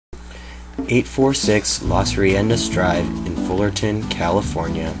846 Las Riendas Drive in Fullerton,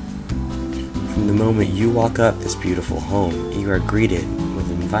 California. From the moment you walk up this beautiful home, you are greeted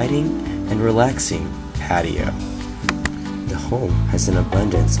with an inviting and relaxing patio. The home has an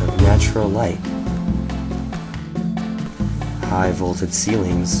abundance of natural light, high voltage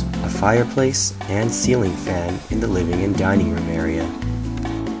ceilings, a fireplace, and ceiling fan in the living and dining room area.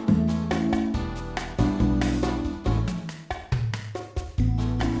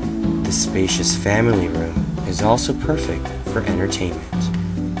 The spacious family room is also perfect for entertainment.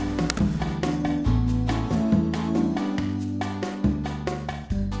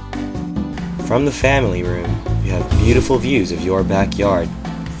 From the family room, you have beautiful views of your backyard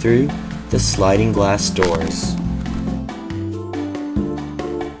through the sliding glass doors.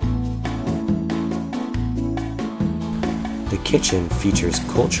 The kitchen features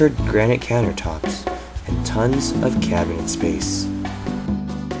cultured granite countertops and tons of cabinet space.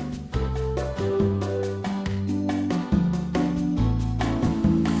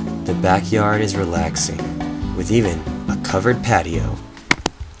 The backyard is relaxing, with even a covered patio.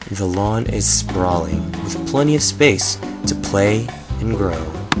 The lawn is sprawling, with plenty of space to play and grow.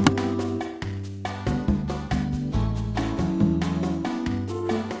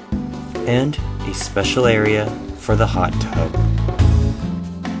 And a special area for the hot tub.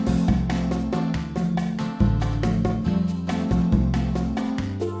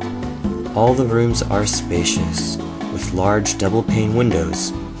 All the rooms are spacious, with large double pane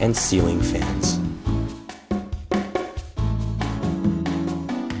windows and ceiling fans.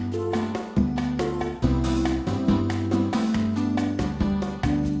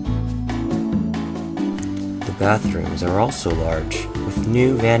 The bathrooms are also large, with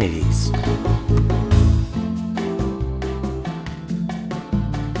new vanities.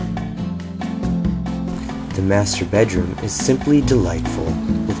 The master bedroom is simply delightful,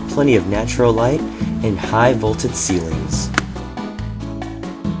 with plenty of natural light and high voltage ceilings.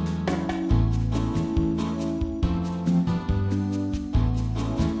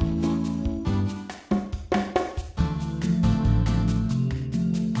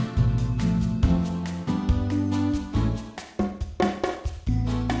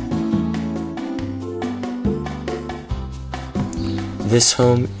 This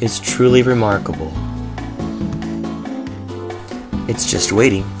home is truly remarkable. It's just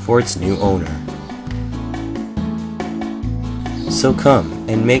waiting for its new owner. So come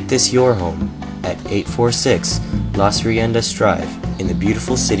and make this your home at 846 Las Riendas Drive in the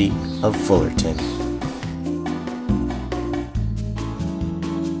beautiful city of Fullerton.